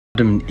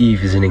Adam and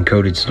Eve is an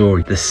encoded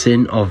story. The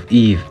sin of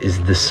Eve is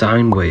the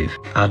sine wave.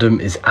 Adam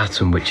is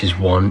atom, which is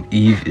 1.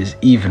 Eve is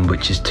even,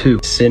 which is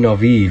 2. Sin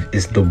of Eve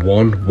is the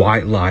one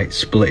white light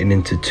splitting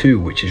into 2,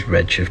 which is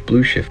redshift,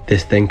 blueshift.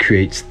 This then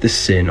creates the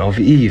sin of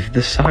Eve,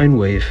 the sine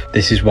wave.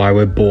 This is why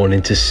we're born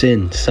into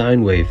sin,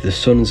 sine wave. The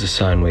sun's a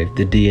sine wave,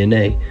 the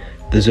DNA,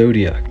 the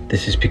zodiac.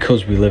 This is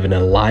because we live in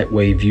a light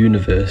wave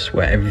universe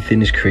where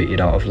everything is created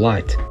out of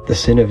light. The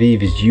sin of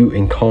Eve is you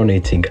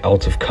incarnating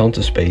out of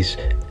counter space,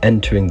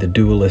 entering the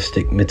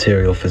dualistic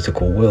material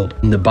physical world.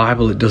 In the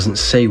Bible it doesn't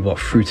say what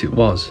fruit it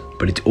was,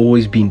 but it's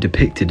always been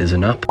depicted as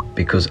an apple,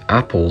 because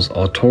apples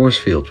are Torus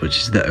fields, which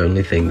is the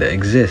only thing that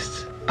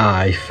exists.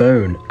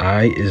 iPhone,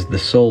 I is the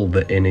soul,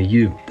 the inner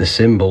you. The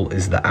symbol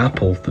is the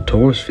apple, the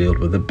Torus field,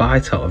 with a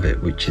bite out of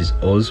it, which is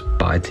us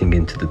biting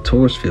into the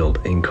Torus field,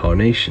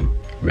 incarnation.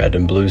 Red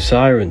and blue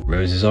siren,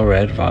 roses are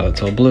red,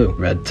 violets are blue.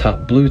 Red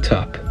tap, blue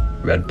tap.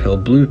 Red pill,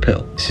 blue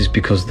pill. This is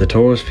because the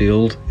Torus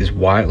field is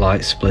white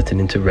light splitting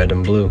into red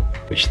and blue,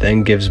 which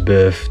then gives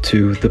birth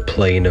to the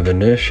plane of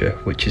inertia,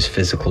 which is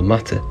physical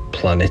matter,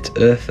 planet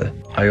Earth.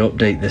 I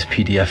update this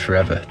PDF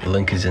forever. The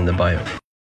link is in the bio.